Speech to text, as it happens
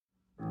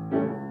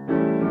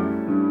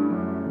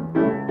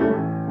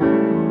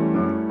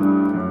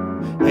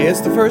Hey,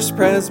 it's the First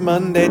Pres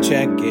Monday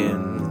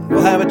check-in.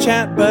 We'll have a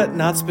chat but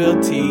not spill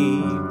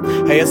tea.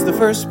 Hey, it's the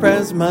First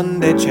Pres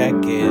Monday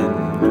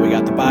check-in. We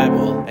got the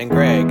Bible and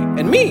Greg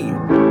and me.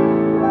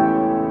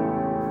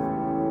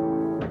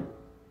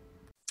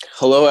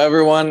 Hello,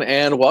 everyone,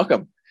 and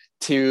welcome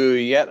to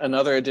yet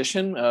another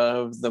edition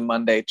of the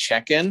Monday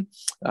check-in.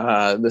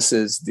 This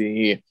is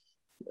the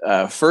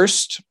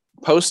first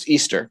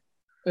post-Easter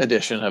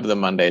edition of the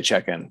Monday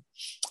check-in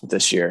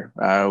this year.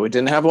 We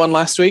didn't have one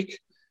last week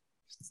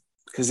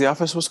because the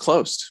office was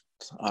closed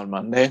on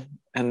Monday,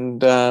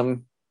 and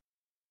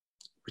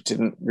we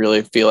didn't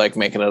really feel like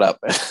making it up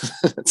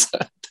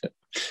at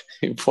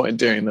any point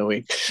during the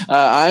week.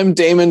 I'm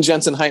Damon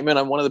Jensen Heitman.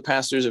 I'm one of the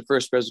pastors at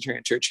First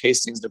Presbyterian Church,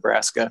 Hastings,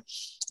 Nebraska,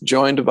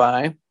 joined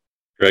by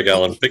Greg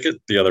Allen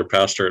Pickett, the other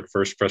pastor at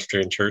First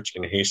Presbyterian Church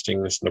in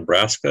Hastings,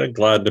 Nebraska.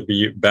 Glad to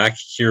be back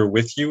here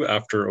with you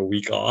after a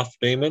week off,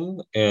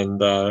 Damon, and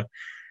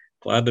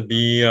glad to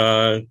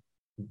be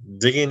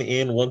digging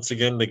in once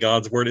again to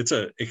God's Word. It's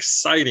an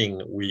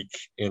exciting week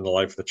in the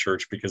life of the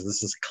church because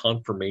this is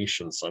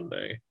Confirmation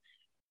Sunday.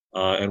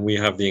 And we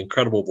have the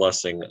incredible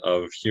blessing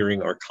of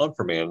hearing our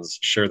confirmands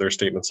share their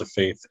statements of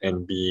faith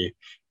and be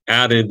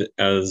added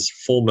as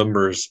full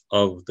members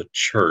of the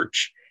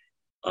church.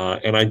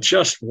 And I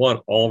just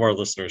want all of our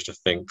listeners to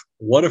think,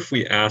 what if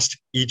we asked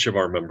each of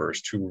our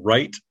members to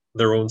write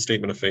their own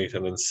statement of faith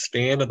and then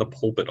stand at the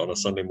pulpit on a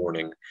Sunday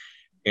morning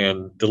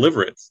and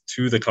deliver it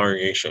to the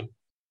congregation?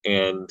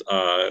 And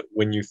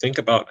when you think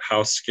about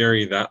how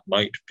scary that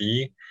might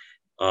be,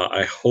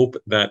 I hope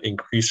that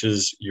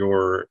increases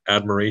your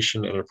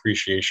admiration and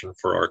appreciation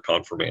for our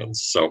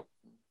confirmands. So,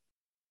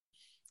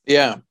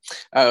 yeah,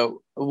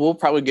 we'll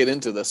probably get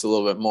into this a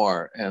little bit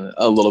more and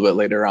a little bit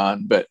later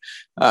on. But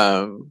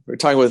we're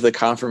talking with the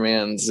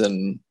confirmands,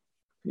 and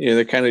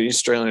they're kind of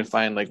struggling to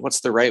find like what's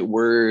the right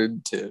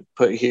word to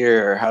put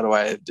here, or how do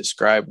I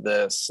describe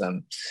this?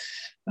 And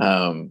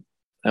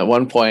at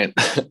one point,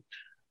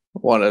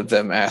 one of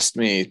them asked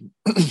me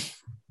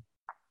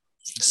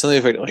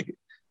something like,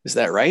 "Is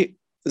that right?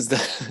 Is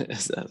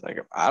that like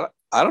I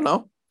don't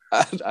know.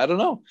 I don't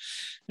know.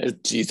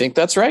 Do you think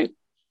that's right?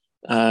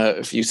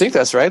 If you think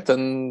that's right,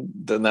 then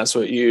that's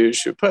what you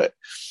should put."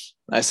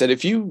 I said,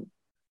 if you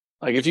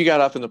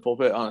got up in the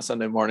pulpit on a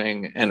Sunday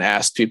morning and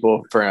asked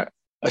people for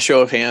a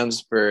show of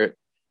hands for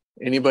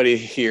anybody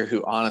here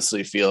who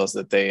honestly feels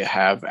that they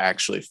have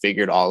actually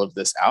figured all of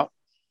this out,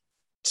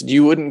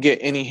 you wouldn't get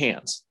any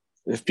hands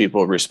if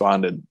people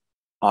responded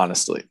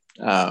honestly,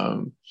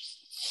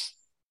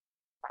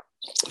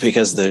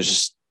 because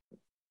there's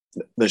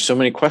so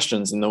many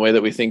questions, and the way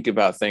that we think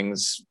about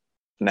things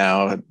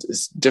now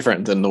is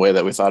different than the way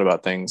that we thought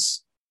about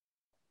things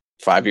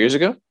 5 years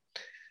ago,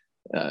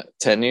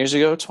 10 years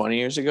ago, 20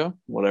 years ago,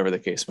 whatever the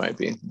case might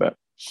be. But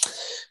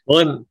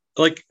and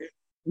like,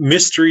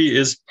 mystery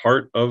is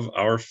part of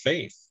our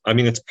faith. I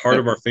mean, it's part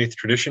of our faith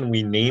tradition.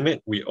 We name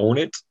it, we own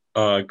it.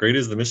 Great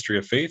is the mystery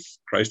of faith.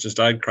 Christ has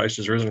died, Christ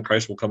is risen,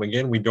 Christ will come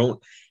again. We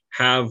don't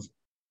have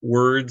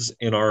words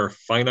in our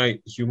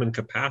finite human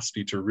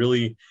capacity to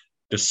really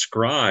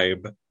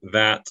describe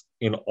that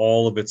in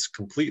all of its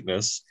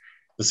completeness.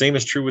 The same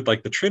is true with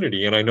like the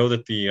Trinity. And I know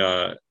that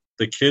the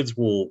kids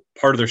will,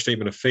 part of their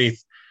statement of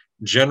faith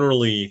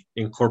generally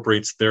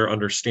incorporates their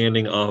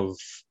understanding of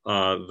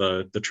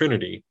the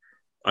Trinity.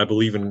 I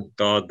believe in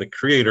God the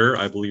Creator.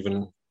 I believe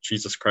in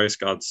Jesus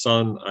Christ, God's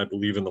Son. I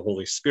believe in the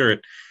Holy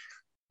Spirit.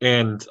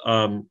 And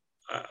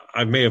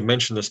I may have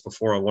mentioned this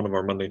before on one of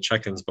our Monday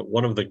check-ins, but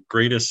one of the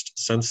greatest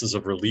senses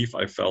of relief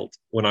I felt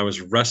when I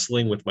was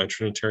wrestling with my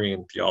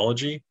Trinitarian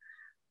theology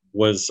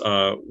was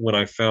when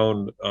I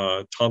found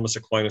Thomas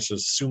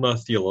Aquinas' Summa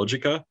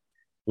Theologica,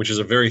 which is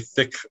a very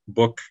thick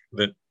book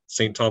that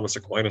St. Thomas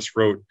Aquinas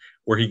wrote,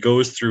 where he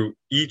goes through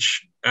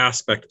each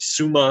aspect,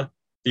 Summa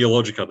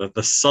Theologica,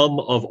 the sum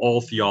of all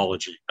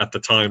theology at the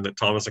time that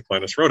Thomas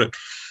Aquinas wrote it.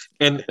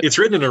 And it's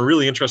written in a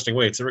really interesting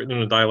way. It's written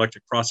in a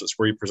dialectic process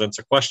where he presents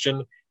a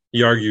question,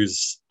 he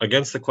argues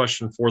against the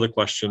question, for the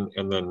question,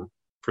 and then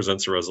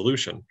presents a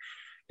resolution.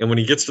 And when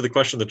he gets to the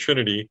question of the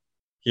Trinity,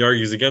 he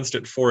argues against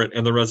it, for it,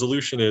 and the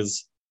resolution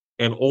is,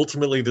 and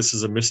ultimately this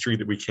is a mystery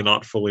that we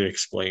cannot fully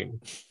explain.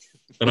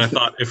 And I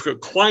thought, if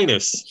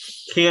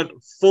Aquinas can't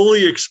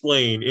fully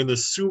explain in the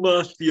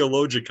Summa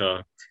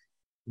Theologica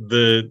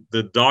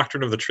the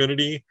doctrine of the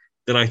Trinity,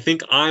 then I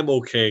think I'm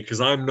okay,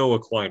 because I'm no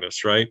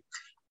Aquinas, right?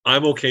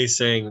 I'm okay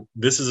saying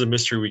this is a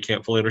mystery we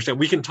can't fully understand.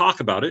 We can talk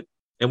about it,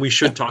 and we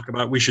should talk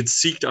about it. We should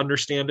seek to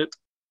understand it.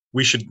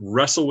 We should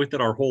wrestle with it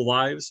our whole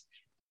lives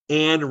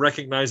and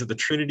recognize that the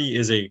Trinity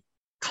is a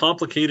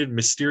complicated,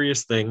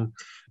 mysterious thing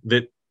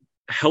that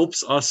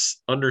helps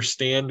us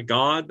understand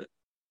God,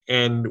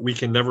 and we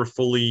can never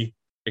fully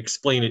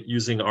explain it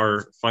using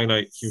our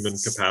finite human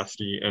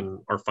capacity and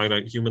our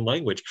finite human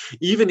language.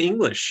 Even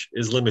English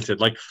is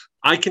limited. Like,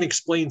 I can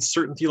explain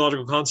certain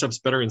theological concepts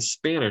better in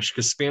Spanish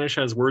because Spanish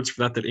has words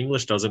for that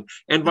English doesn't,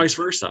 and vice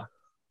versa.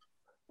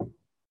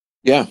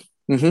 Yeah.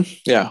 Mm-hmm.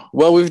 Yeah.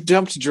 Well, we've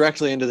jumped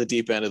directly into the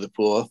deep end of the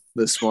pool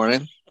this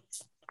morning.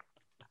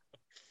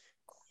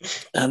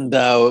 And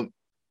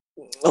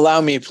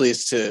allow me,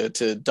 please,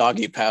 to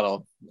doggy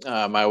paddle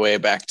my way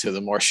back to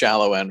the more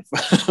shallow end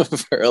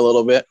for a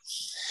little bit.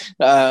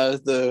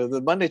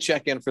 The Monday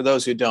check-in, for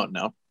those who don't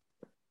know,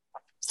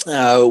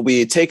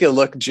 we take a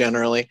look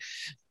generally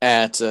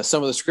at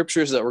some of the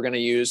scriptures that we're going to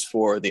use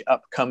for the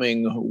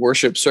upcoming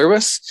worship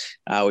service.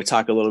 We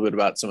talk a little bit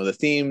about some of the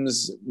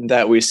themes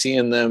that we see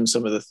in them,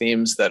 some of the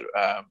themes that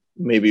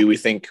maybe we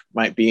think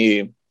might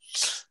be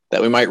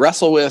that we might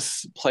wrestle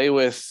with, play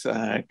with,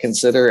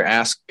 consider,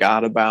 ask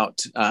God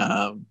about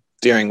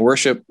during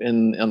worship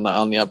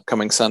on the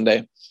upcoming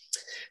Sunday.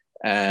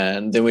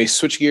 And then we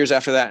switch gears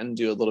after that and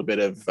do a little bit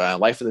of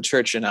life of the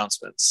church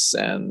announcements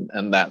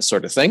and that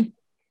sort of thing.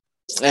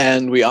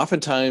 And we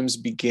oftentimes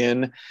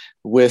begin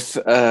with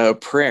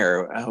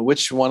prayer.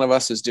 Which one of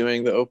us is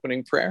doing the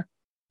opening prayer?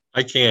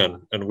 I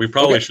can, and we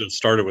probably should have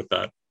started with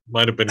that.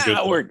 Might have been good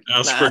to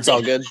ask for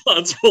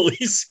God's Holy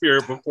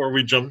Spirit before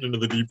we jumped into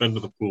the deep end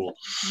of the pool.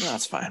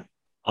 That's fine.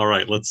 All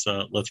right, let's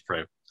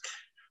pray.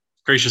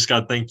 Gracious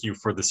God, thank you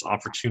for this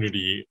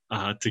opportunity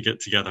to get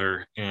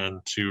together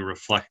and to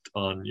reflect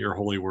on your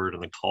holy word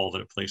and the call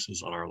that it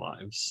places on our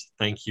lives.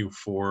 Thank you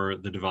for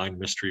the divine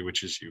mystery,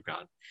 which is you,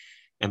 God.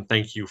 And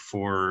thank you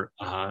for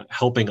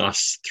helping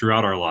us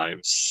throughout our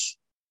lives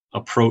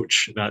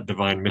approach that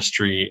divine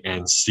mystery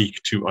and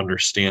seek to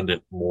understand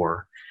it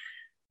more.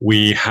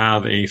 We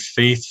have a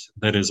faith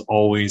that is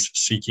always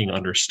seeking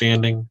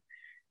understanding,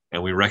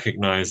 and we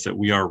recognize that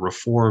we are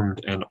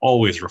reformed and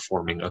always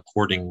reforming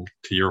according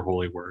to your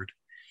holy word.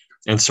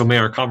 And so may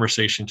our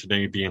conversation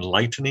today be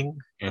enlightening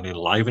and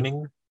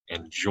enlivening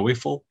and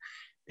joyful,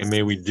 and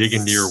may we dig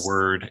into your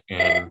word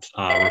and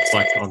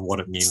reflect on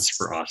what it means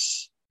for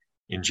us.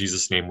 In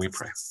Jesus' name we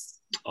pray.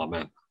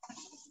 Amen.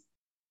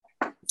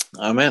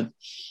 Amen.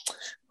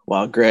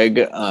 While Greg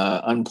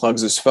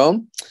unplugs his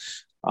phone,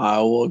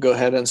 we'll go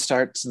ahead and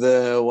start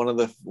one of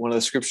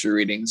the scripture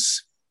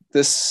readings.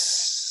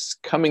 This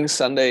coming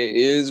Sunday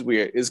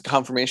is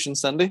Confirmation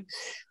Sunday.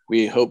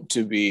 We hope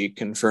to be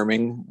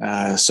confirming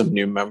some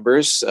new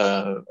members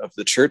of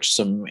the church,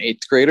 some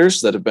 8th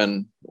graders that have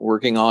been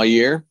working all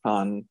year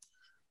on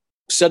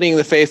studying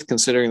the faith,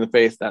 considering the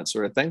faith, that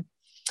sort of thing.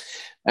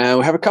 And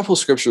we have a couple of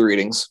scripture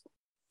readings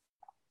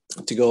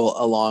to go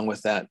along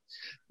with that.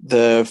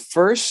 The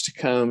first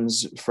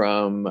comes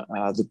from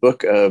the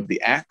book of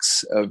the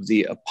Acts of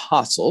the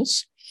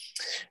Apostles,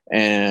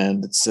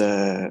 and it's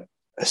a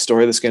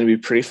story that's going to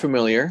be pretty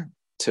familiar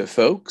to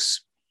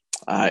folks.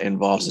 It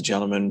involves a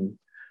gentleman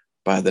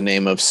by the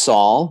name of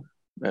Saul,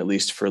 at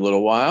least for a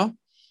little while,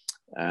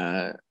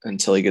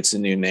 until he gets a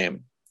new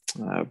name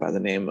by the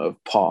name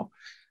of Paul.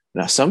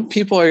 Now, some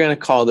people are going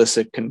to call this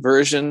a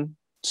conversion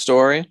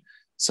story.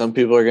 Some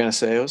people are going to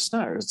say, "Oh, it's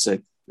not.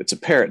 It's a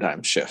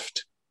paradigm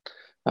shift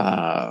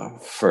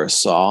for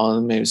Saul."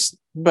 And maybe,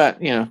 but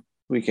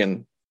we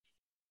can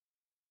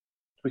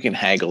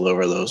haggle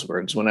over those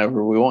words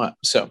whenever we want.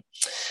 So,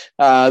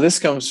 this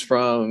comes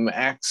from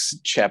Acts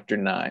chapter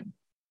 9.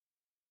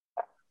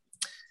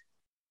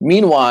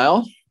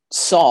 Meanwhile,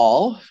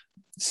 Saul,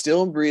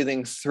 still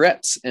breathing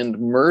threats and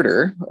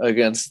murder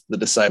against the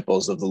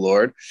disciples of the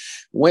Lord,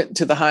 went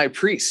to the high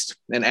priest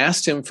and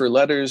asked him for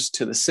letters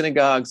to the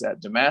synagogues at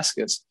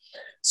Damascus,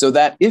 so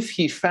that if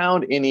he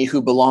found any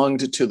who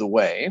belonged to the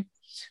way,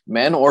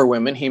 men or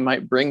women, he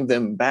might bring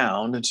them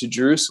bound to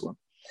Jerusalem.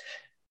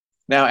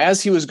 Now,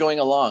 as he was going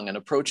along and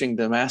approaching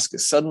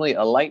Damascus, suddenly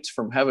a light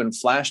from heaven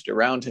flashed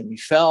around him. He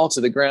fell to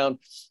the ground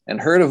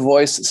and heard a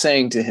voice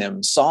saying to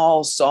him,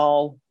 "Saul,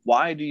 Saul,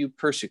 why do you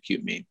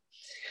persecute me?"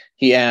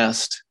 He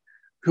asked,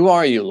 "Who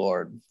are you,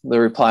 Lord?" The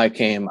reply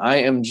came, "I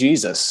am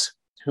Jesus,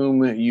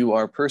 whom you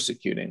are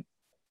persecuting.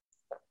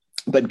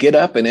 But get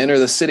up and enter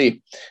the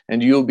city,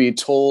 and you will be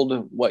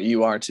told what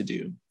you are to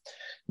do."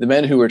 The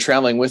men who were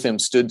traveling with him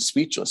stood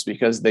speechless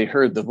because they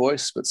heard the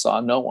voice but saw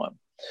no one.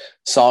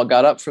 Saul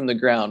got up from the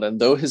ground, and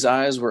though his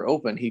eyes were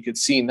open, he could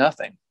see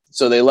nothing.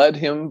 So they led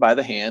him by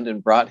the hand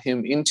and brought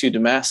him into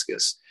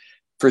Damascus.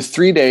 For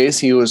 3 days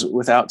he was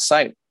without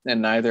sight,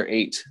 and neither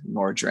ate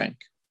nor drank.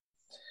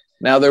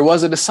 Now there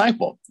was a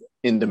disciple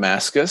in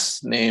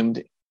Damascus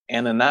named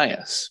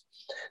Ananias.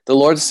 The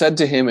Lord said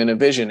to him in a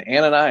vision,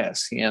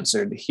 "Ananias." He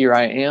answered, "Here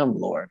I am,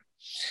 Lord."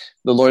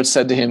 The Lord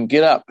said to him,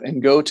 "Get up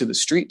and go to the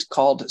street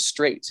called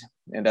Straight,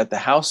 and at the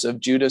house of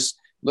Judas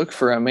look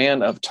for a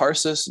man of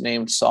Tarsus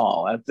named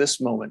Saul. At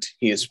this moment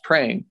he is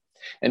praying,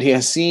 and he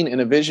has seen in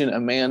a vision a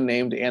man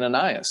named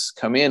Ananias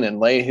come in and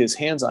lay his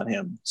hands on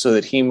him so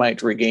that he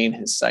might regain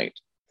his sight."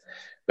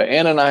 But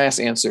Ananias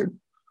answered,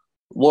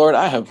 "Lord,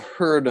 I have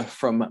heard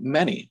from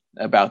many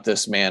about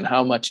this man,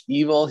 how much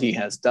evil he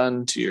has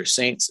done to your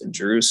saints in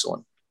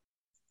Jerusalem.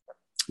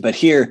 But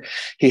here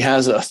he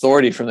has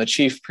authority from the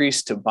chief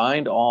priest to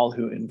bind all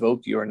who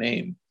invoke your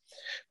name."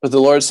 But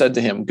the Lord said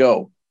to him,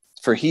 "Go,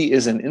 for he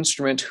is an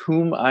instrument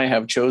whom I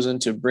have chosen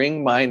to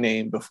bring my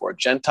name before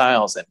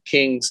Gentiles and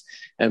kings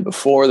and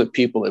before the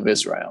people of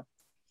Israel.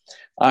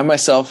 I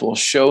myself will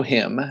show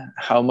him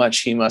how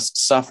much he must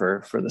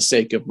suffer for the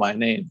sake of my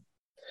name."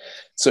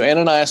 So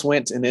Ananias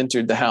went and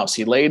entered the house.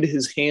 He laid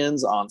his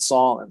hands on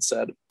Saul and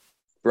said,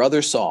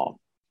 "Brother Saul,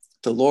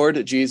 The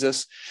Lord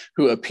Jesus,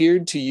 who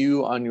appeared to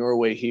you on your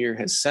way here,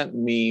 has sent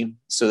me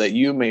so that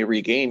you may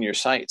regain your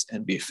sight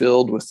and be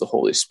filled with the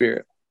Holy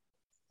Spirit."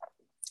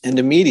 And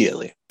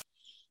immediately,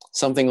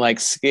 something like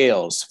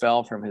scales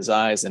fell from his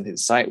eyes, and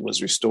his sight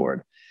was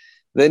restored.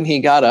 Then he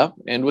got up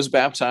and was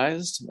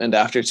baptized, and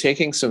after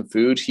taking some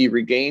food, he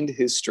regained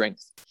his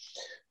strength.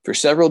 For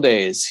several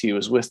days he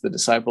was with the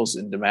disciples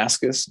in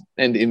Damascus,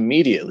 and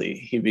immediately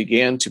he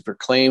began to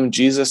proclaim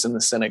Jesus in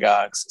the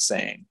synagogues,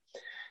 saying,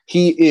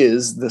 "He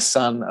is the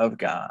Son of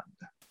God."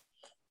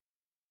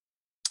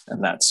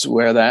 And that's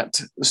where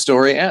that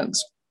story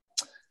ends.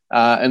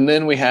 And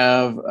then we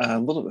have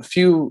a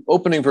few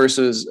opening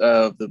verses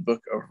of the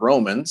book of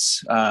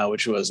Romans,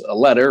 which was a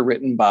letter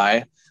written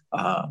by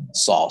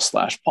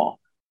Saul/Paul,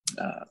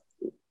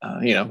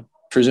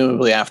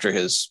 presumably after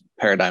his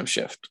paradigm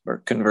shift or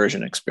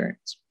conversion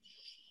experience.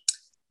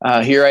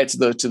 He writes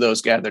to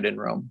those gathered in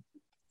Rome.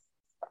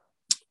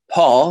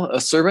 "Paul, a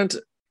servant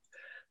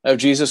of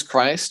Jesus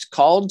Christ,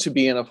 called to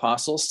be an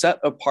apostle, set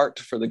apart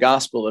for the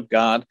gospel of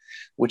God,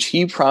 which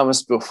he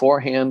promised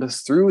beforehand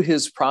through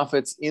his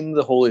prophets in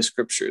the Holy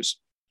Scriptures,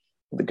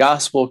 the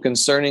gospel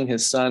concerning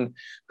his Son,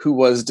 who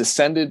was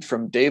descended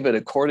from David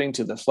according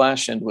to the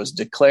flesh and was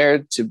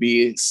declared to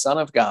be Son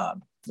of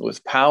God,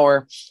 with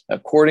power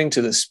according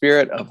to the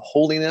Spirit of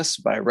holiness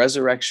by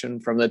resurrection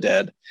from the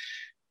dead,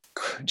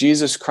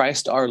 Jesus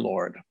Christ our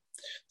Lord,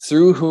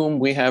 through whom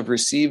we have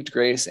received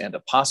grace and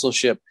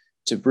apostleship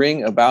to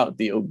bring about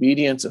the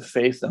obedience of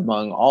faith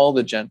among all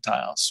the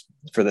Gentiles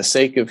for the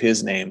sake of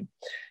his name,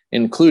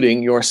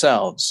 including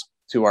yourselves,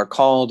 who are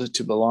called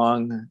to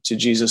belong to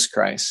Jesus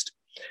Christ.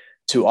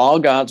 To all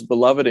God's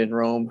beloved in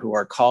Rome who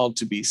are called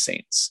to be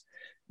saints,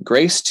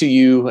 grace to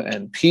you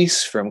and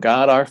peace from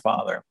God our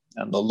Father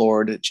and the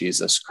Lord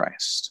Jesus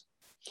Christ."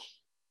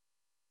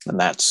 And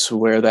that's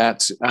where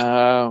that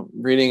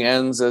reading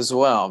ends as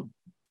well.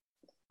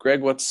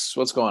 Greg, what's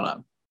going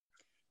on?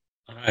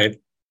 I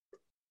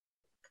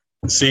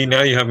see.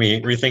 Now you have me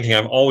rethinking.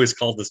 I've always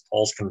called this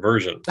Paul's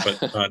conversion,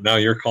 but now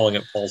you're calling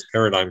it Paul's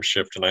paradigm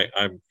shift, and I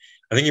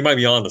think you might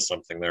be onto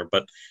something there.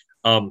 But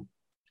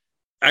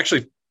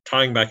actually,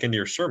 tying back into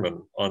your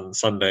sermon on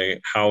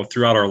Sunday, how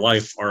throughout our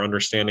life, our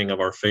understanding of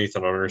our faith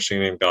and our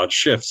understanding of God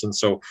shifts, and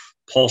so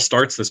Paul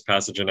starts this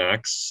passage in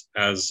Acts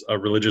as a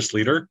religious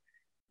leader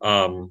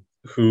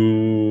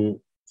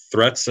who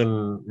threats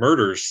and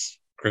murders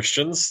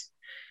Christians.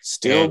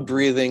 Still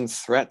breathing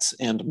threats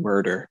and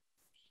murder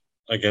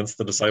against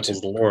the disciples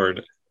of the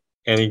Lord.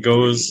 And he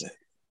goes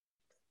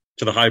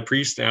to the high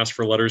priest and asks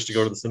for letters to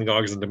go to the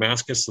synagogues in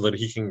Damascus so that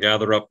he can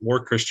gather up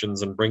more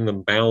Christians and bring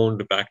them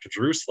bound back to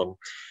Jerusalem.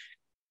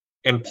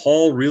 And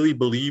Paul really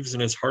believes in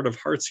his heart of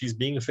hearts he's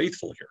being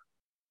faithful here.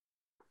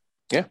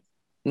 Yeah.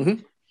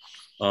 Mm-hmm.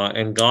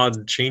 And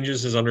God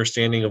changes his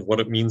understanding of what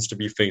it means to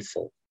be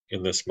faithful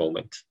in this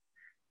moment.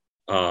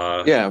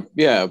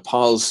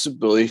 Paul's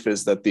belief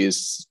is that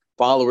these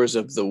followers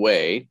of the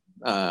way,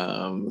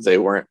 they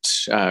weren't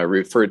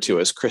referred to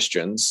as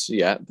Christians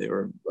yet. They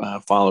were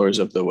followers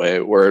of the way,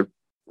 were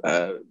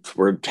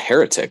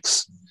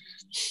heretics.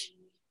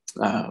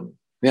 There's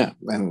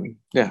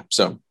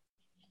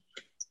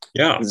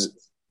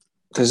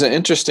an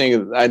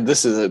interesting.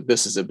 This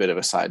is a bit of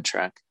a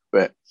sidetrack,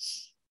 but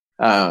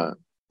there's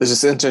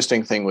this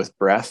interesting thing with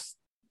breath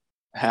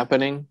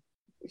happening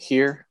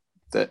here,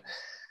 that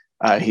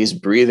he's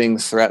breathing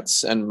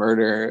threats and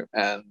murder,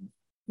 and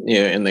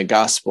in the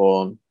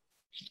gospel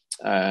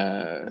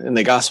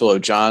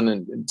of John,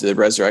 and the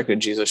resurrected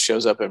Jesus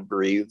shows up and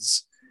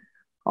breathes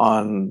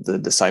on the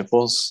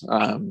disciples.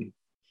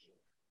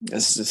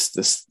 It's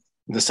just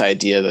this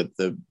idea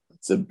that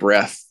the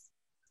breath,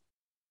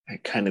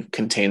 it kind of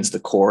contains the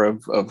core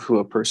of who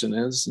a person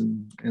is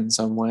in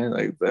some way.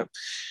 Like that,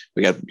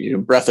 we got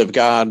breath of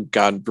God.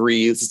 God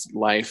breathes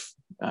life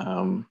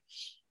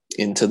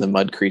into the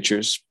mud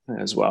creatures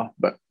as well.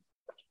 But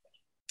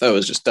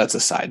that's a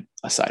side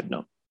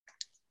note.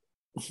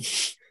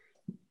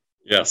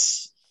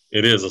 Yes,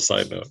 it is a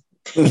side note.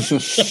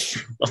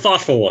 A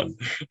thoughtful one.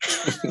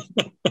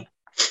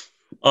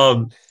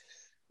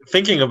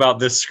 Thinking about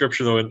this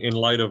scripture, though, in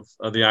light of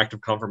the act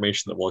of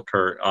confirmation that will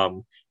occur,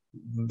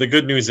 the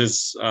good news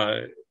is,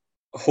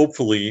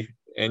 hopefully,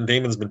 and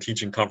Damon's been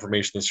teaching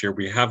confirmation this year,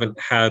 we haven't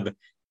had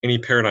any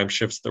paradigm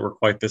shifts that were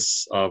quite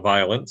this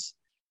violent,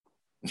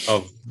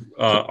 of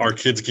our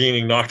kids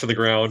getting knocked to the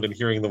ground and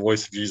hearing the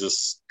voice of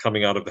Jesus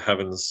coming out of the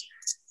heavens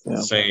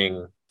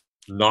saying,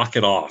 "Knock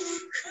it off."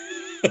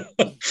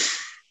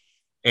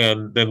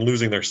 And then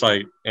losing their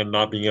sight and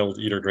not being able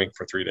to eat or drink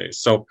for 3 days.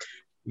 So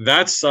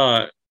that's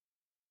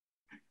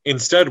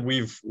instead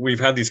we've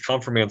had these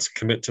confirmants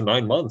commit to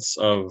 9 months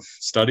of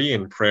study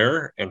and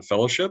prayer and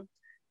fellowship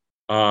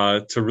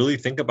to really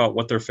think about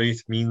what their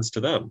faith means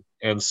to them.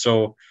 And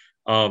so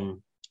a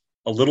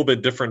little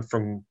bit different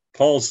from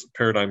Paul's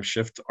paradigm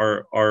shift,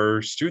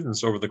 our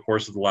students over the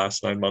course of the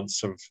last 9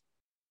 months have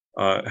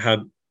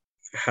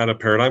had a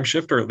paradigm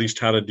shift, or at least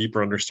had a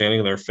deeper understanding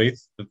of their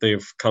faith that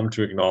they've come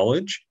to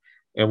acknowledge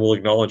and will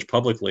acknowledge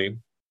publicly.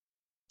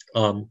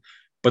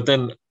 But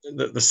then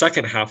the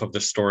second half of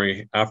this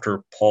story,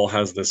 after Paul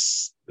has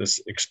this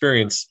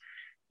experience,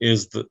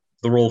 is the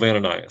role of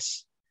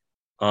Ananias,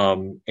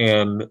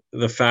 and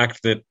the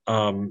fact that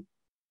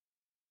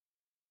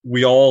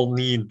we all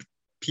need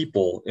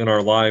people in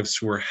our lives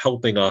who are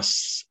helping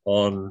us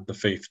on the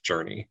faith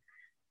journey.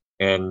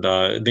 And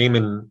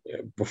Damon,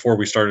 before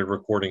we started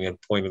recording,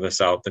 had pointed this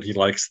out, that he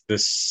likes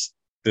this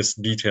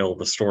detail of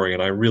the story,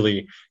 and that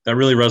really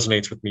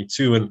resonates with me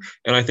too, and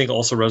I think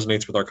also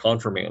resonates with our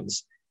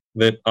confirmands,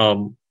 that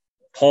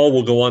Paul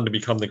will go on to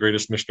become the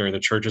greatest missionary the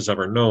church has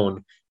ever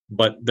known,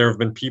 but there have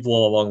been people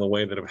all along the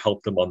way that have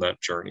helped him on that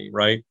journey,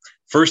 right?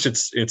 First,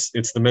 it's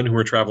the men who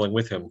were traveling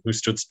with him, who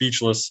stood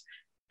speechless,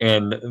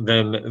 and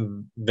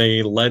then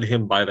they led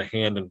him by the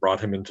hand and brought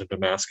him into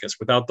Damascus.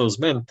 Without those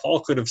men, Paul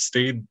could have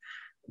stayed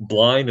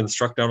blind and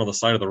struck down on the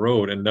side of the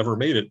road and never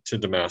made it to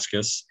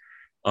Damascus.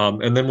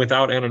 And then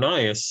without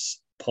Ananias,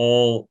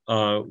 Paul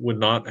would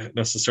not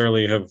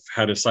necessarily have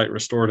had his sight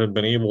restored and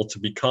been able to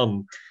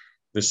become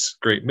this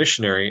great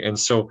missionary. And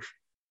so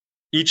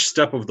each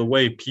step of the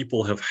way,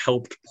 people have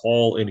helped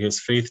Paul in his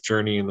faith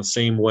journey. In the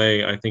same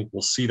way, I think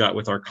we'll see that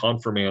with our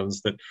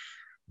confirmands, that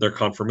their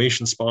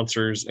confirmation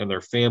sponsors and their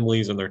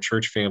families and their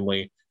church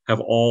family have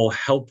all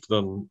helped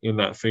them in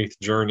that faith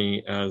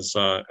journey, as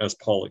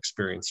Paul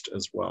experienced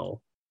as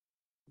well.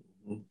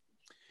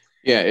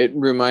 Yeah, it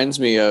reminds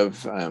me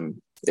of,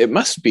 it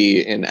must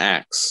be in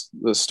Acts,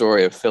 the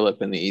story of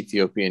Philip and the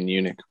Ethiopian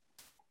eunuch.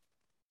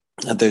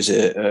 There's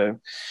a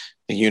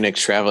eunuch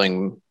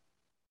traveling,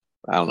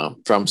 I don't know,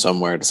 from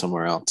somewhere to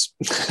somewhere else.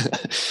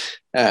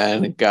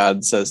 And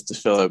God says to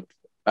Philip,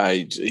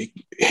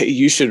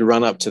 you should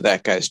run up to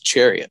that guy's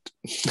chariot.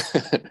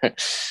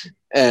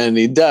 And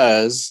he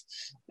does,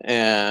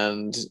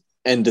 and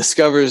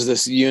discovers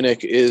this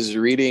eunuch is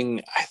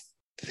reading, I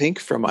think,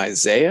 from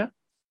Isaiah.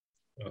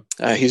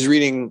 He's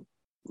reading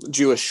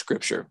Jewish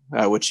scripture,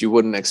 which you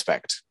wouldn't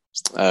expect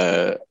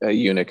a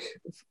eunuch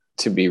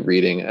to be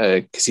reading,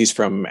 because he's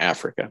from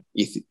Africa.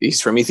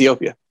 He's from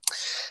Ethiopia.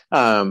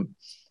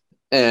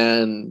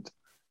 And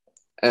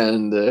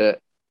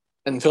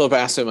Philip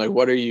asked him, like,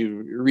 what are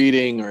you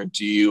reading, or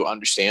do you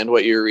understand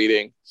what you're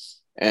reading?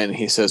 And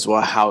he says,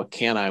 well, how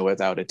can I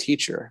without a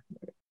teacher?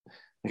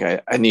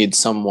 Like, I need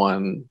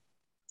someone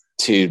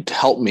to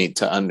help me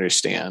to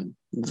understand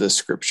the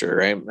scripture,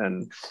 right?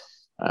 And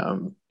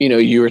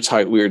we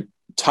were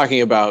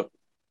talking about,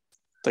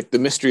 like, the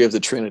mystery of the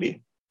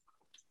Trinity,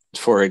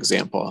 for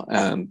example,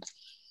 and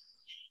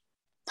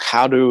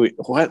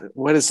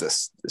what is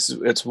this?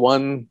 It's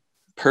one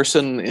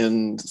person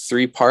in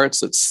three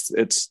parts.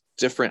 It's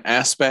different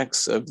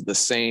aspects of the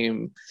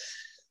same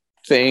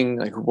thing.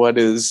 Like, what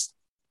is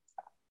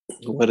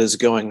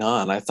going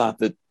on? I thought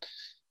that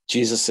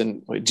Jesus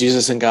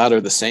and God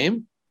are the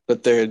same,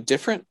 but they're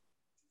different,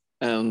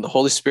 and the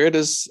Holy Spirit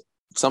is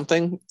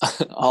something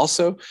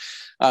also.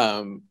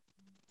 And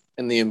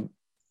the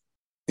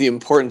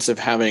importance of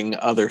having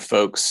other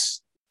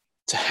folks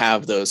to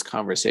have those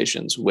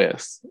conversations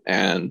with,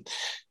 and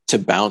to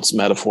bounce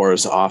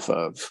metaphors off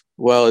of.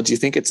 Well, do you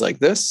think it's like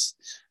this?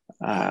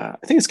 I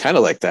think it's kind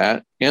of like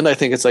that, and I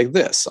think it's like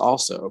this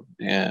also.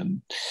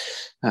 And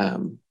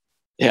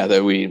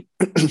that we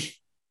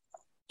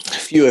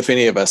few, if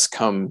any, of us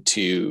come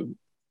to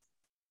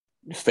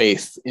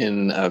faith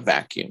in a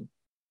vacuum,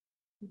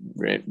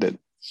 right? That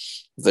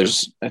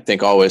there's, I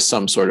think, always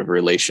some sort of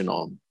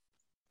relational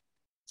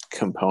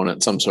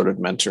component, some sort of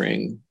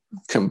mentoring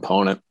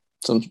component,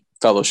 some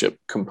fellowship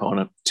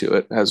component to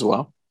it as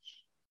well.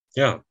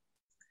 Yeah,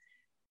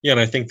 and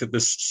I think that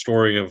this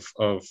story of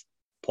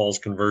Paul's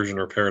conversion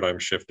or paradigm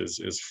shift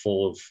is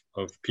full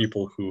of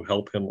people who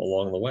help him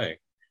along the way.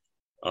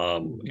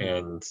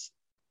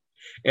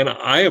 And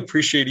I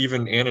appreciate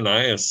even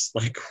Ananias,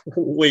 like,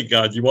 wait,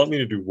 God, you want me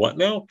to do what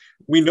now?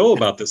 We know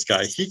about this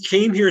guy. He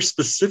came here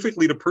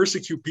specifically to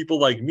persecute people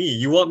like me.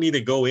 You want me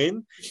to go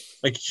in?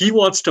 Like, he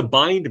wants to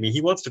bind me.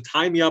 He wants to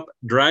tie me up,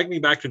 drag me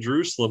back to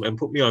Jerusalem, and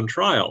put me on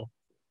trial.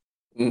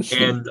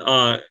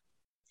 Mm-hmm.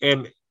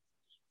 And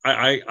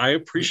I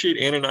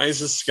appreciate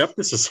Ananias'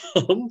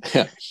 skepticism.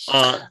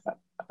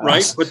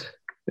 Right?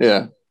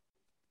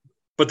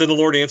 But then the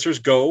Lord answers,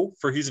 go,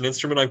 for he's an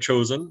instrument I've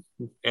chosen,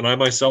 and I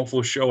myself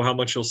will show how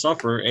much he'll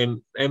suffer.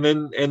 And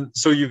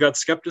so you've got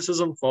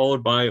skepticism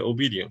followed by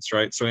obedience,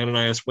 right? So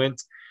Ananias went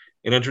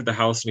and entered the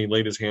house, and he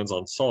laid his hands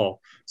on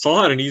Saul.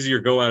 Saul had an easier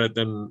go at it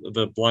than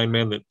the blind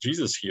man that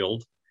Jesus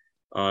healed,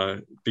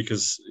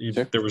 because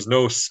there was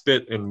no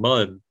spit and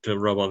mud to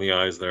rub on the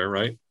eyes there,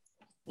 right?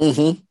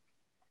 Mm-hmm.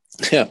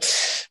 Yeah,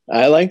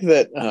 I like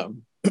that.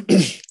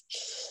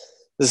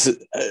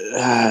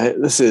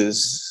 This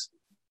is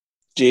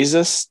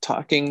Jesus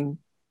talking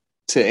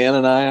to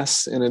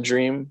Ananias in a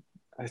dream,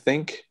 I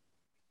think.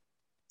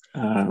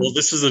 Well,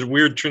 this is a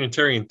weird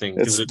Trinitarian thing.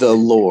 It's the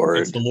Lord.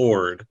 It's the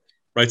Lord,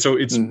 right? So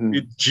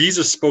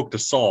Jesus spoke to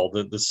Saul.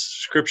 The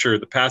scripture,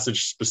 the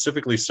passage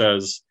specifically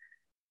says,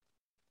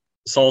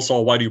 Saul,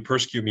 Saul, why do you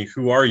persecute me?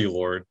 Who are you,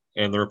 Lord?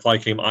 And the reply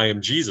came, I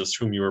am Jesus,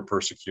 whom you are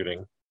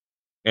persecuting.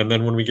 And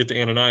then when we get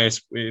to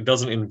Ananias, it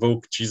doesn't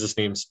invoke Jesus'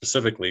 name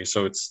specifically.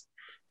 So it's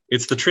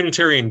It's the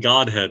Trinitarian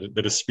Godhead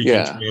that is speaking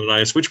to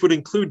Ananias, which would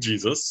include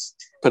Jesus.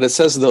 But it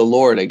says the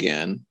Lord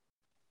again.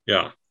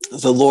 Yeah.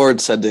 The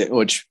Lord said to,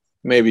 which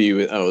maybe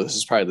this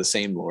is probably the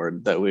same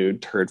Lord that we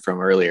heard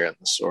from earlier in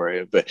the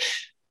story, but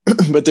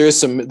there is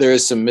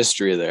some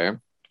mystery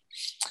there.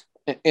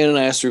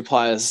 Ananias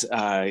replies,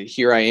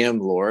 "Here I am,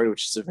 Lord,"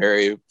 which is a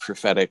very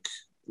prophetic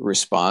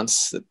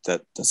response.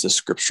 That's a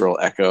scriptural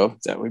echo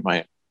that we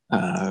might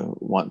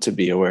want to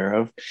be aware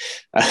of.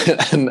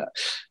 And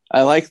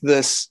I like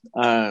this.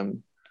 At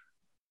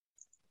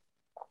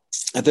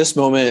this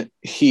moment,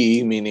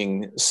 he,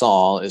 meaning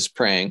Saul, is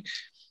praying,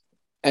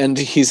 and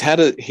he's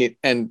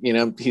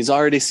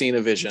already seen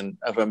a vision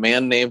of a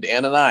man named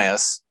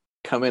Ananias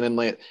come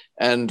in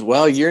and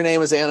well, your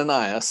name is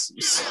Ananias,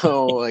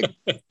 so like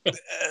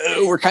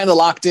we're kind of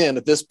locked in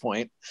at this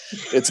point.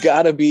 It's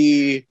got to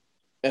be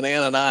an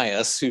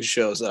Ananias who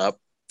shows up,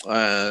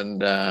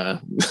 and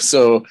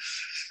so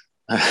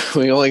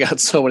we only got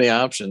so many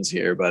options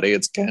here, buddy.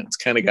 It's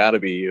kind of got to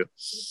be you.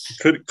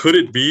 Could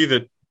it be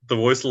that the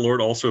voice of the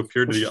Lord also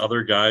appeared to the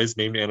other guys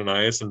named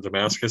Ananias in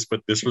Damascus,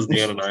 but this was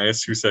the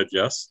Ananias who said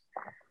yes?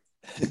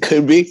 It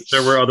could be.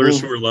 There were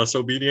others who were less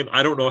obedient.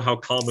 I don't know how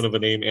common of a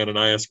name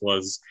Ananias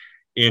was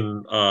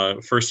in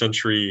first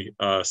century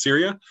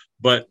Syria,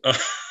 but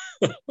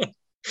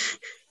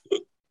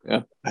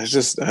yeah,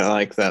 I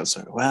like that.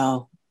 So,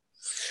 well,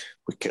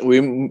 we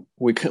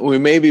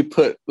maybe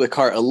put the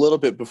cart a little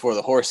bit before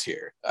the horse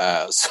here.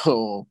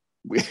 So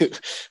we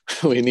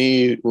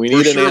need We're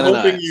an Ananias.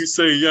 Hoping you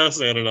say yes,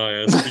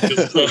 Ananias,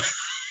 because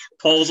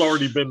Paul's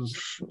already been,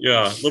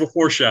 a little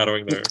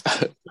foreshadowing there.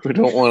 We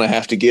don't want to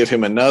have to give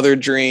him another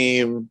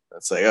dream.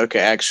 It's like, okay,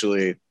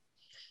 actually,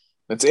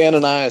 it's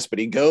Ananias, but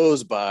he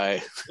goes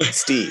by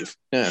Steve.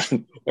 Yeah.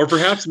 Or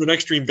perhaps in the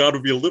next dream, God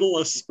would be a little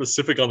less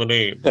specific on the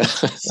name.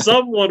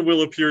 Someone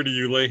will appear to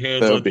you, lay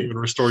hands on you, and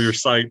restore your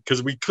sight,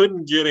 because we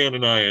couldn't get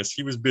Ananias.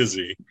 He was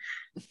busy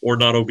or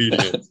not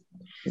obedient.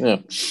 Yeah.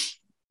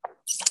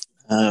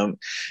 And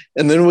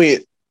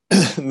then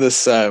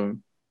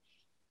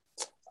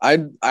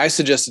I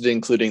suggested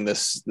including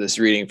this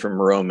reading from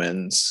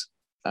Romans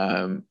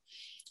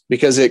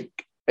because it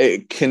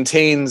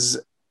contains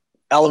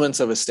elements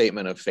of a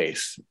statement of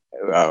faith,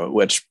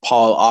 which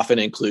Paul often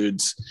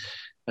includes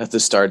at the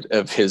start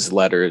of his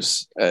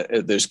letters.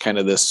 There's kind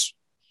of this,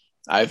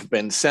 I've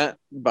been sent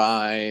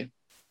by,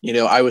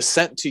 I was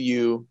sent to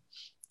you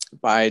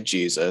by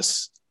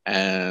Jesus,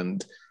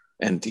 and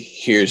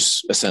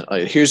here's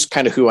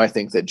kind of who I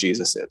think that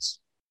Jesus is,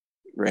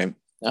 right?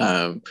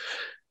 And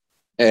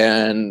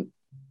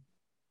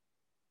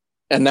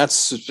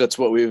that's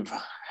what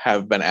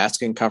have been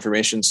asking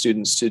confirmation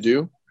students to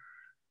do,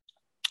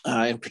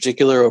 in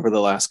particular over the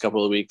last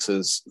couple of weeks,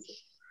 is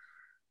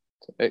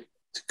to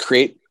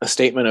create a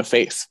statement of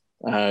faith.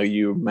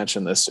 You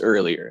mentioned this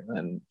earlier,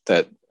 and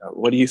that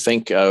how do you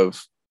think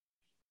of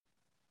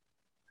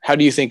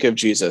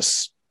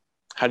Jesus?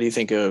 How do you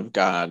think of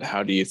God?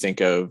 How do you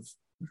think of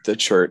the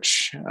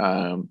church?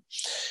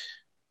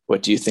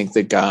 What do you think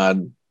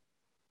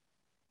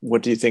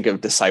what do you think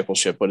of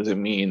discipleship? What does it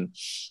mean?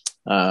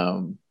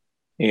 And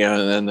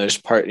then there's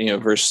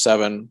verse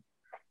 7,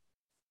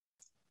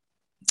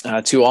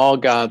 to all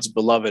God's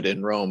beloved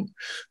in Rome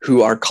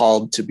who are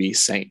called to be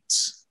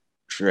saints,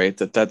 right?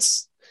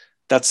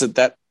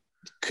 That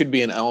could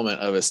be an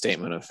element of a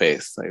statement of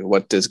faith. Like,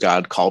 what does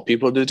God call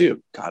people to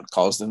do? God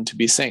calls them to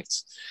be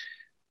saints.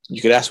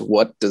 You could ask,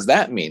 what does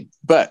that mean?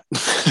 But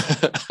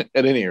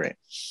at any rate.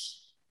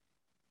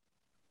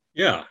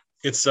 Yeah.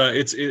 It's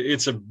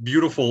a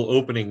beautiful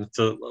opening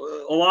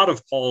to a lot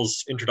of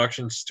Paul's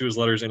introductions to his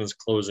letters and his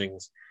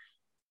closings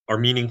are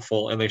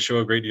meaningful, and they show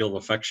a great deal of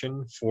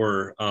affection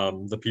for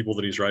the people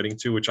that he's writing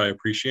to, which I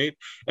appreciate.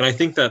 And I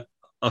think that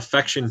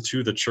affection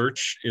to the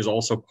church is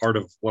also part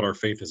of what our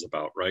faith is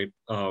about, right?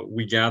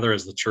 We gather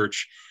as the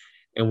church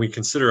and we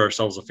consider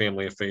ourselves a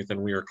family of faith,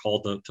 and we are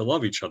called to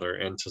love each other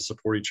and to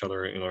support each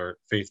other in our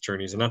faith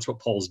journeys. And that's what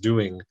Paul's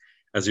doing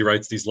as he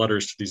writes these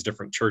letters to these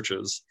different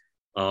churches.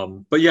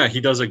 But yeah,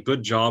 he does a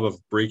good job of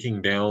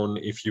breaking down,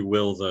 if you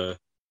will,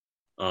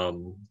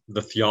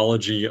 the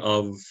theology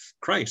of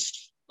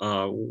Christ.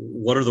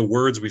 What are the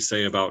words we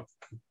say about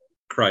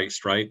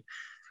Christ, right?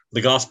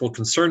 The gospel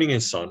concerning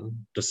his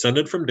son,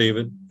 descended from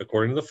David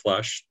according to the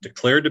flesh,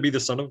 declared to be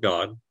the Son of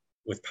God,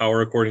 with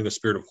power according to the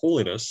Spirit of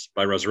holiness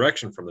by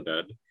resurrection from the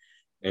dead,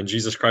 and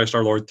Jesus Christ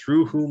our Lord,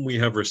 through whom we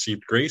have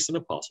received grace and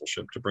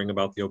apostleship to bring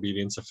about the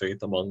obedience of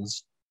faith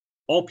amongst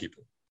all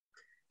people,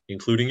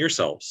 including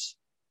yourselves,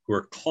 who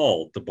are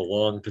called to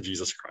belong to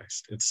Jesus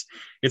Christ.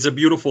 It's a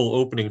beautiful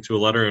opening to a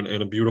letter and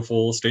a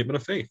beautiful statement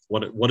of faith.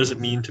 What does it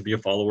mean to be a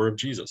follower of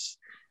Jesus?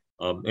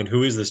 And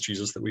who is this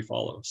Jesus that we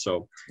follow?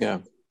 So yeah,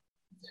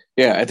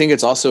 I think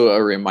it's also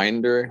a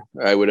reminder,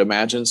 I would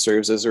imagine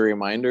serves as a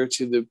reminder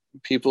to the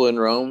people in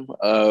Rome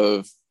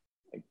of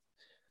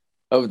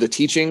the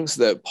teachings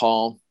that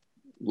Paul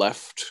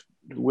left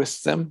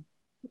with them.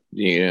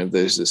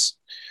 There's this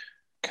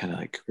kind of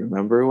like,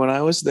 remember when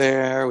I was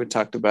there, we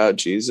talked about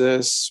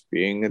Jesus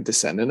being a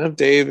descendant of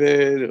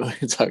David.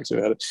 We talked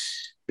about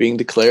being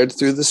declared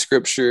through the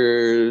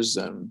scriptures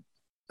and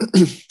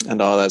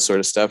and all that sort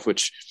of stuff,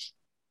 which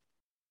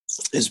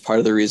is part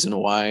of the reason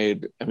why,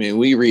 I mean,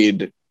 we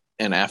read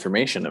an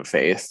affirmation of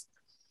faith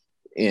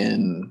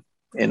in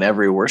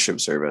every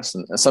worship service,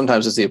 and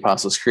sometimes it's the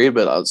Apostles' Creed,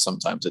 but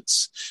sometimes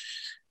it's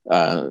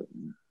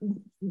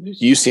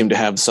you seem to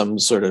have some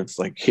sort of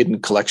like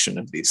hidden collection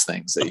of these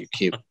things that you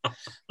keep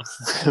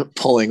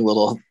pulling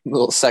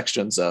little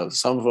sections of.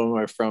 Some of them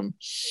are from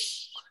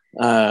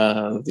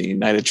the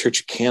United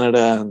Church of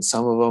Canada, and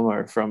some of them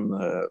are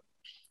from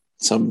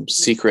some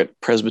secret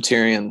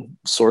Presbyterian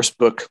source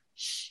book.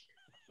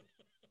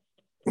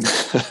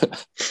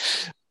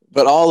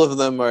 But all of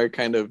them are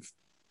kind of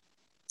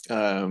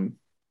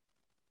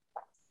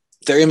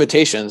they're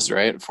invitations,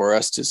 right, for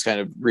us to kind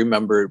of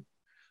remember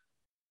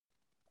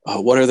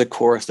what are the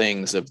core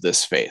things of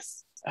this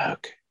faith.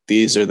 Okay,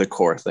 these are the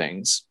core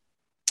things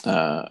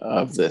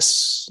of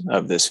this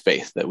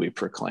faith that we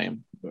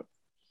proclaim.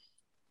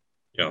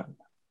 Yeah.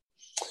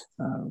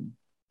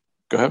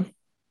 Go ahead.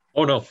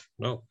 Oh no.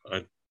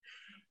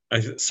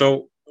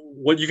 So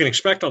what you can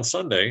expect on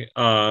Sunday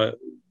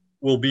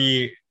will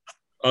be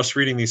us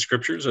reading these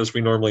scriptures as we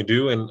normally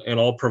do, and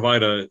I'll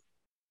provide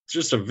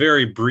just a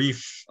very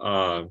brief,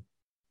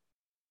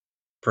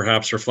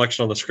 perhaps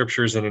reflection on the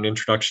scriptures and an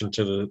introduction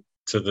to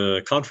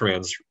the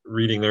confirmands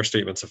reading their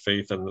statements of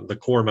faith, and the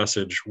core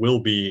message will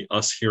be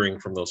us hearing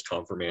from those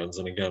confirmands.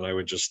 And again, I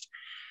would just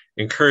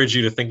encourage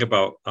you to think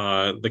about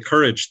the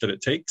courage that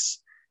it takes,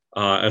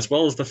 as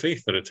well as the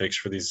faith that it takes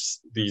for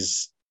these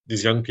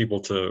young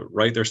people to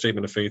write their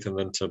statement of faith and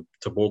then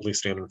to boldly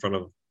stand in front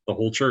of the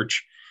whole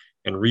church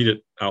and read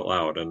it out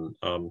loud. And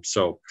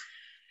so,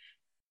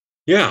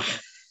 yeah,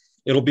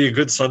 it'll be a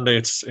good Sunday.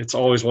 It's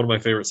always one of my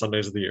favorite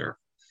Sundays of the year.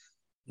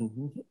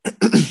 Mm-hmm.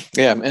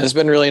 Yeah, and it's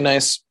been really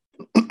nice.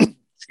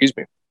 Excuse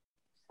me.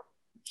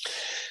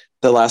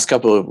 The last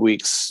couple of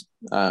weeks,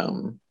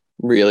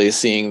 really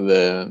seeing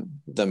the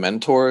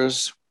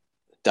mentors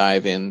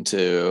dive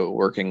into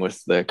working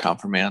with the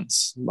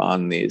confirmands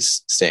on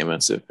these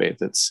statements of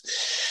faith.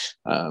 It's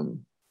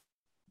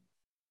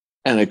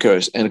and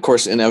of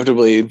course,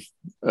 inevitably,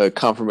 a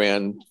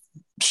confirmand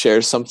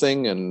shares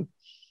something, and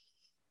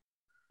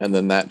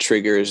then that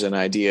triggers an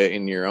idea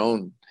in your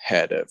own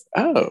head of,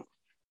 oh,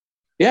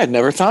 yeah, I'd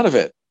never thought of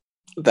it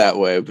that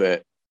way,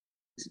 but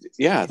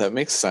yeah, that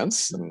makes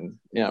sense, and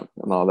yeah,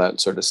 and all that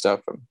sort of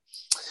stuff.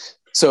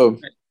 So,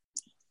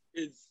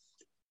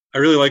 I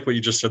really like what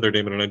you just said there,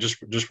 Damon, and I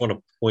just want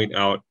to point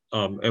out,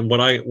 and what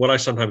I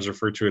sometimes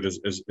refer to it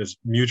as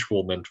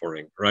mutual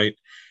mentoring, right?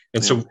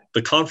 And so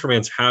the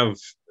confirmands have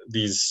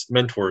these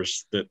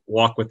mentors that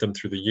walk with them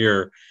through the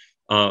year.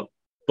 But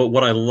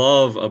what I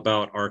love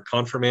about our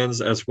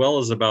confirmands, as well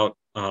as about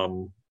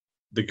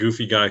the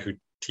goofy guy who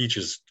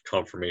teaches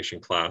confirmation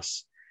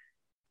class,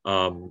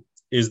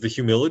 is the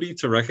humility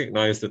to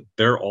recognize that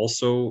they're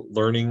also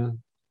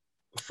learning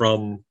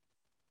from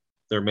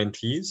their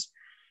mentees.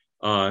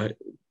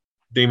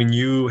 Damon,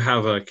 you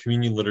have a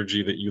communion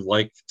liturgy that you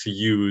like to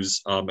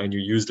use, and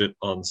you used it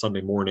on Sunday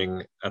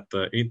morning at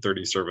the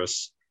 8:30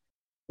 service,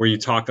 where you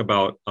talk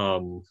about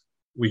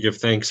we give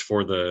thanks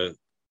for the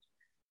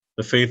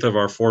faith of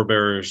our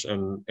forebears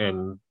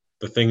and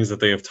the things that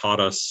they have taught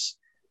us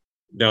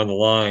down the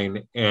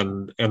line,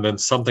 and then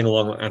something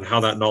along, and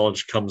how that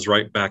knowledge comes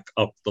right back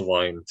up the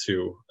line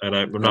too. And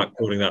I'm not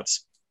quoting that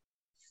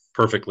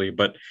perfectly,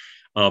 but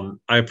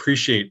I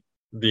appreciate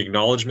the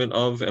acknowledgement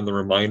of and the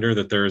reminder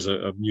that there is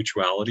a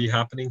mutuality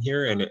happening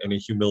here, and a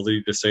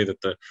humility to say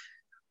that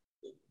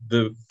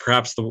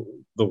perhaps the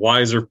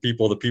wiser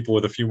people, the people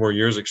with a few more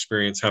years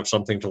experience, have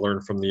something to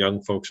learn from the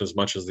young folks as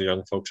much as the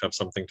young folks have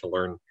something to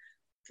learn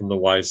from the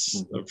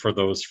wise, from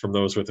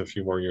those with a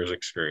few more years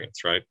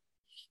experience, right?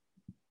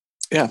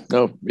 Yeah,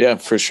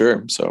 for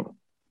sure. So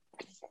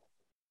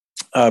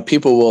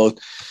people will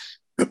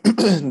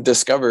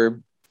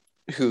discover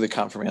who the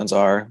confirmands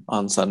are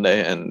on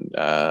Sunday, and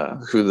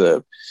who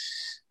the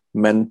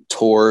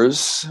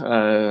mentors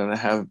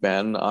have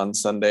been on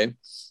Sunday.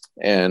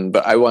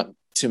 But I want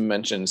to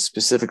mention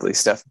specifically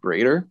Steph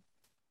Brader,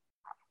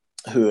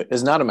 who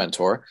is not a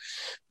mentor,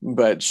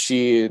 but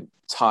she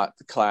taught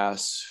the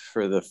class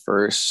for the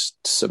first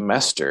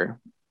semester.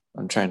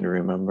 I'm trying to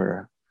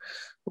remember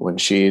when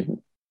she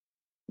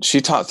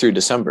taught through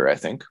December, I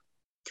think.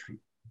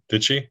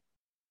 Did she?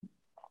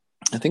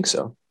 I think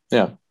so.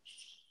 Yeah.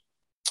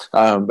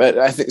 But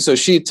I think so.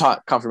 She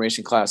taught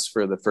confirmation class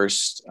for the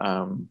first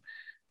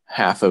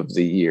half of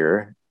the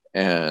year,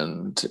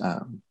 and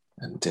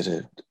did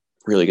a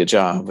really good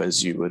job,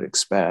 as you would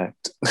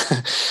expect,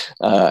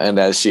 and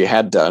as she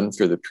had done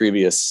for the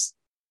previous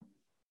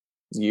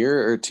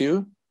year or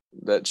two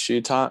that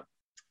she taught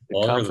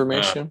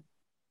confirmation.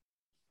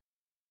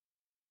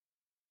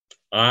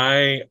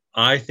 I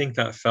think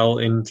that fell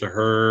into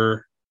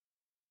her.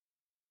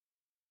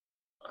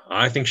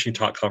 I think she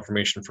taught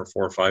confirmation for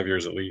 4 or 5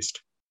 years at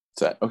least.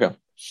 Okay.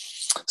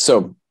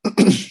 So,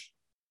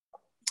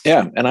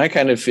 yeah, and I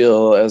kind of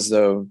feel as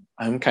though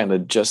I'm kind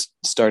of just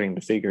starting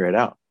to figure it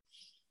out.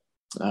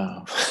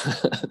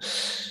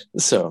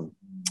 So,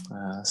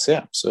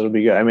 So it'll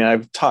be good. I mean,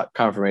 I've taught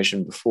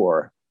confirmation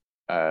before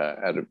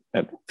at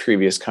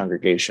previous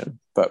congregation,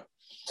 but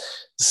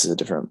this is a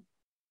different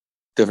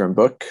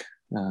book.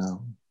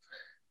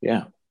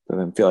 Yeah, but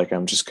I feel like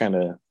I'm just kind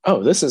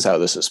of, this is how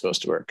this is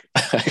supposed to work.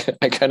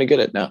 I kind of get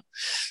it now.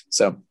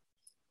 So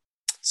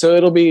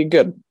it'll be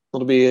good.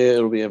 It'll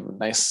be a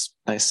nice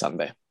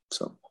Sunday.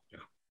 So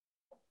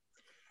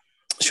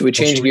should we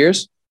change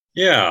gears?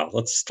 Yeah,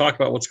 let's talk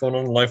about what's going on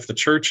in the life of the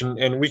church.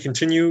 And we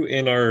continue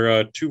in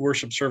our two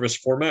worship service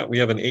format. We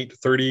have an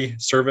 8:30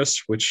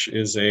 service, which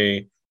is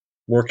a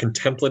more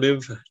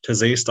contemplative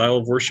Taizé style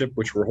of worship,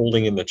 which we're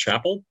holding in the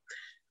chapel.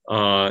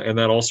 And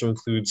that also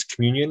includes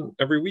communion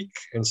every week.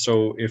 And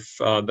so if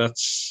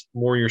that's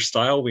more your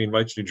style, we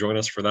invite you to join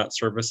us for that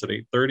service at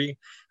 8:30.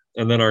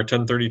 And then our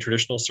 10:30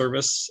 traditional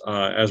service,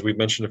 as we've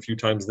mentioned a few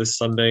times this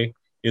Sunday,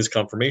 is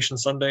Confirmation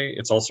Sunday.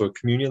 It's also a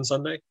Communion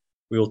Sunday.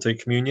 We will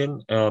take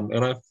communion. And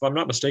if I'm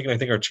not mistaken, I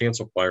think our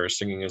chancel choir is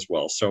singing as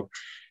well. So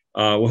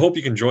we hope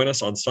you can join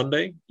us on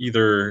Sunday,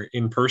 either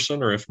in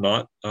person or if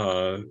not,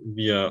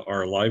 via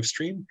our live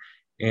stream.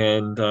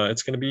 And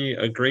it's going to be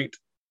a great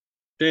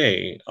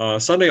day.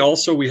 Sunday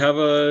also, we have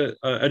a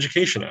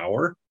education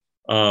hour.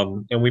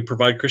 And we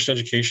provide Christian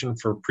education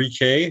for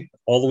pre-K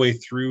all the way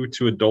through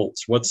to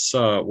adults. What's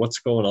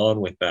going on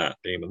with that,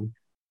 Damon?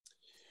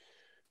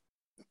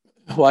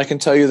 Well, I can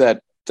tell you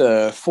that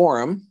the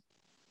forum,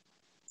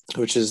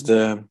 which is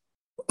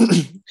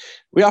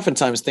we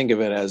oftentimes think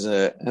of it as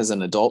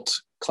an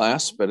adult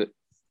class, but it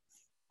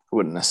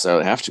wouldn't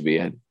necessarily have to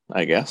be,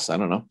 I guess. I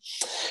don't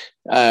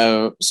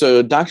know.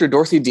 So Dr.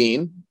 Dorothy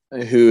Dean,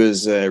 who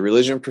is a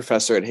religion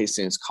professor at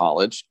Hastings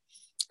College,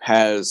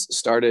 has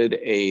started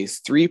a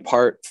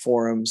 3-part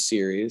forum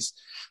series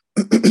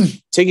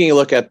taking a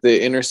look at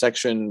the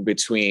intersection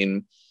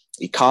between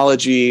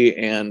ecology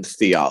and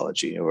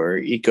theology, or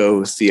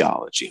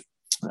eco-theology.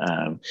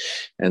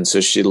 And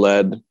so she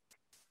led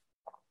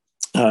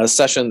a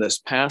session this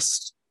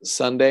past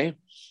Sunday,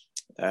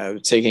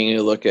 taking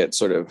a look at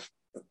sort of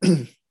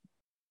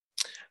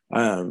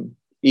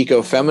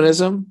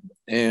ecofeminism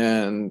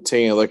and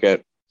taking a look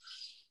at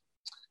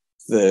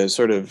the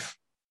sort of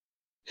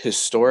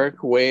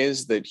historic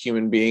ways that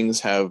human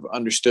beings have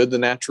understood the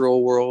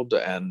natural world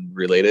and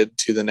related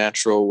to the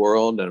natural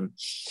world,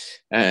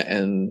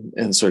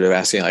 and sort of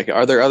asking, like,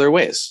 are there other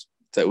ways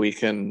that we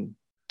can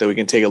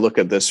take a look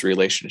at this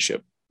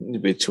relationship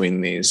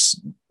between these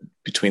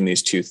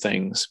two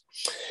things,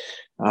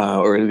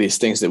 or these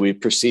things that we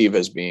perceive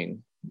as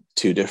being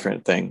two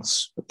different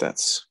things. But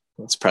that's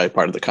probably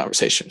part of the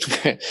conversation.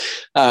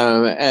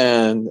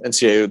 And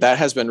so that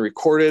has been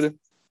recorded.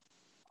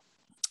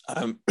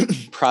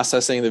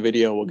 Processing the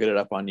video. We'll get it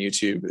up on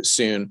YouTube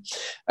soon.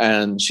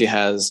 And she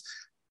has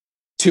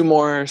 2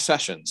 more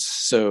sessions.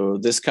 So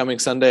this coming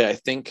Sunday, I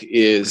think,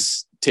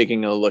 is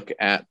taking a look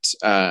at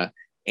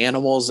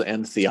animals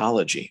and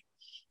theology.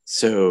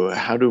 So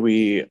how do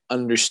we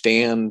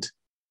understand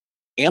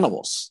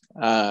animals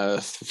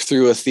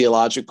through a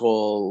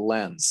theological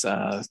lens,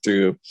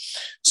 through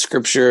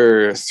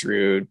scripture,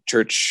 through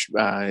church,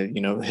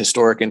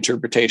 historic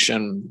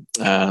interpretation,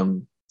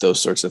 those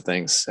sorts of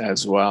things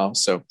as well.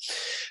 So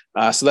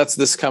that's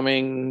this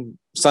coming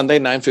Sunday,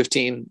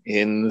 9:15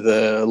 in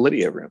the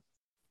Lydia room.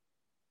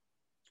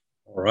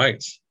 All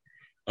right.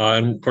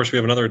 And of course, we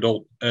have another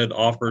adult ed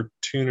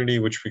opportunity,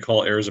 which we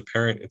call Heirs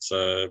Apparent. It's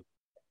a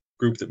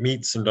group that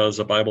meets and does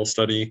a Bible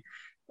study.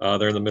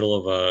 They're in the middle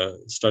of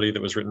a study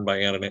that was written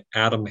by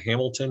Adam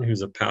Hamilton,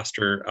 who's a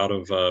pastor out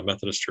of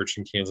Methodist Church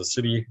in Kansas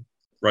City,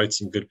 writes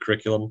some good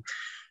curriculum.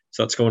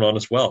 So that's going on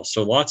as well.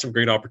 So lots of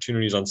great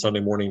opportunities on Sunday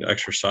morning to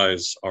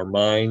exercise our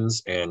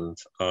minds, and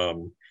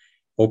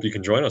hope you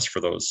can join us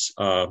for those.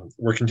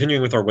 We're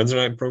continuing with our Wednesday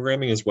night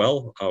programming as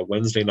well,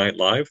 Wednesday Night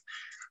Live.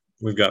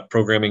 We've got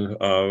programming,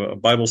 a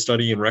Bible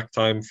study and rec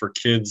time for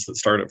kids that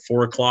start at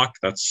 4 o'clock.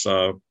 That's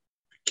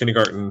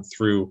kindergarten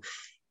through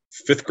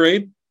 5th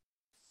grade.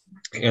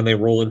 And they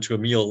roll into a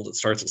meal that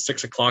starts at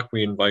 6 o'clock.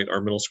 We invite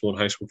our middle school and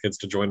high school kids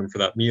to join them for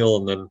that meal.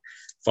 And then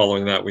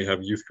following that, we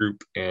have youth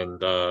group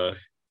and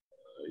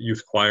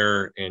youth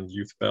choir and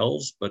youth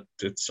bells. But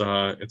it's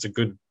a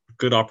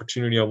good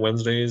opportunity on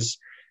Wednesdays.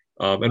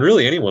 And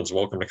really anyone's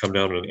welcome to come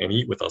down and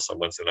eat with us on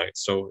Wednesday night.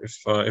 So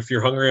if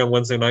you're hungry on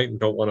Wednesday night and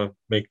don't want to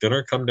make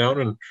dinner, come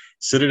down and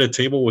sit at a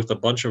table with a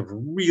bunch of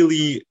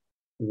really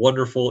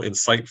wonderful,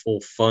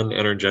 insightful, fun,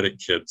 energetic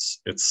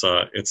kids. It's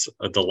a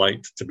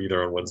delight to be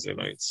there on Wednesday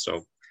nights.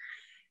 So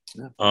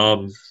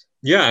and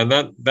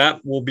that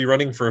will be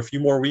running for a few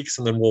more weeks,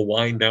 and then we'll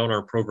wind down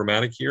our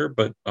programmatic year.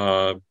 But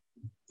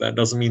that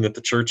doesn't mean that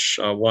the church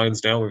winds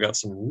down. We've got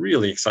some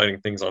really exciting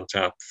things on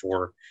tap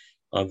for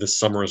this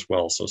summer as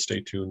well. So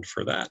stay tuned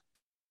for that.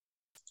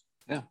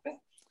 Yeah.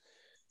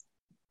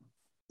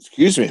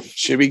 Excuse me.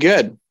 Should be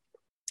good.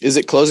 Is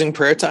it closing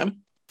prayer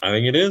time? I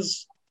think it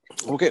is.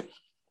 Okay.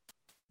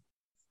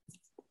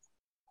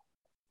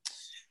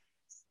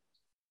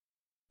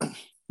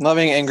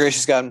 Loving and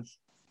gracious God,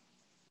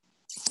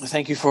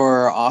 thank you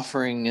for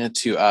offering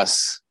to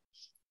us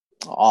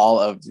all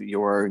of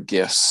your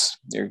gifts,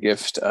 your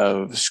gift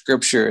of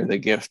Scripture, the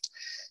gift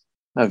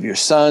of your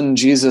Son,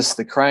 Jesus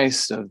the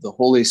Christ, of the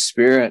Holy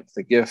Spirit,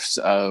 the gifts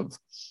of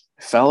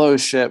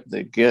fellowship,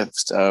 the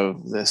gift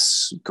of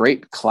this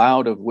great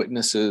cloud of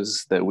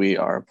witnesses that we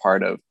are a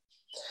part of.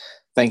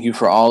 Thank you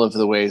for all of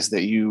the ways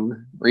that you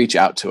reach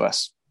out to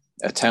us,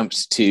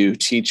 attempt to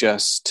teach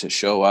us, to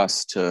show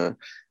us, to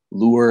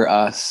lure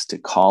us, to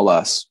call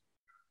us,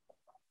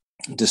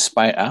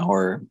 despite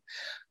our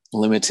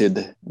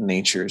limited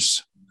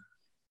natures.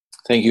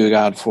 Thank you,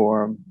 God,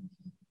 for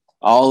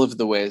all of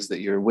the ways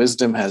that your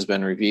wisdom has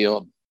been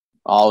revealed,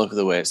 all of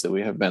the ways that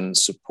we have been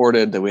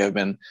supported, that we have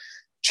been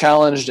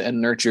challenged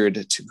and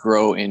nurtured to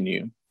grow in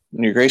you.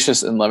 In your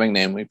gracious and loving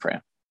name we pray.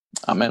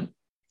 Amen.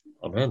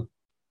 Amen.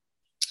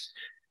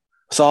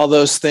 With all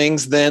those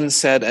things then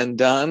said and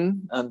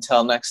done,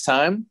 until next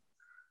time,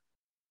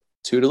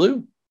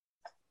 toodaloo.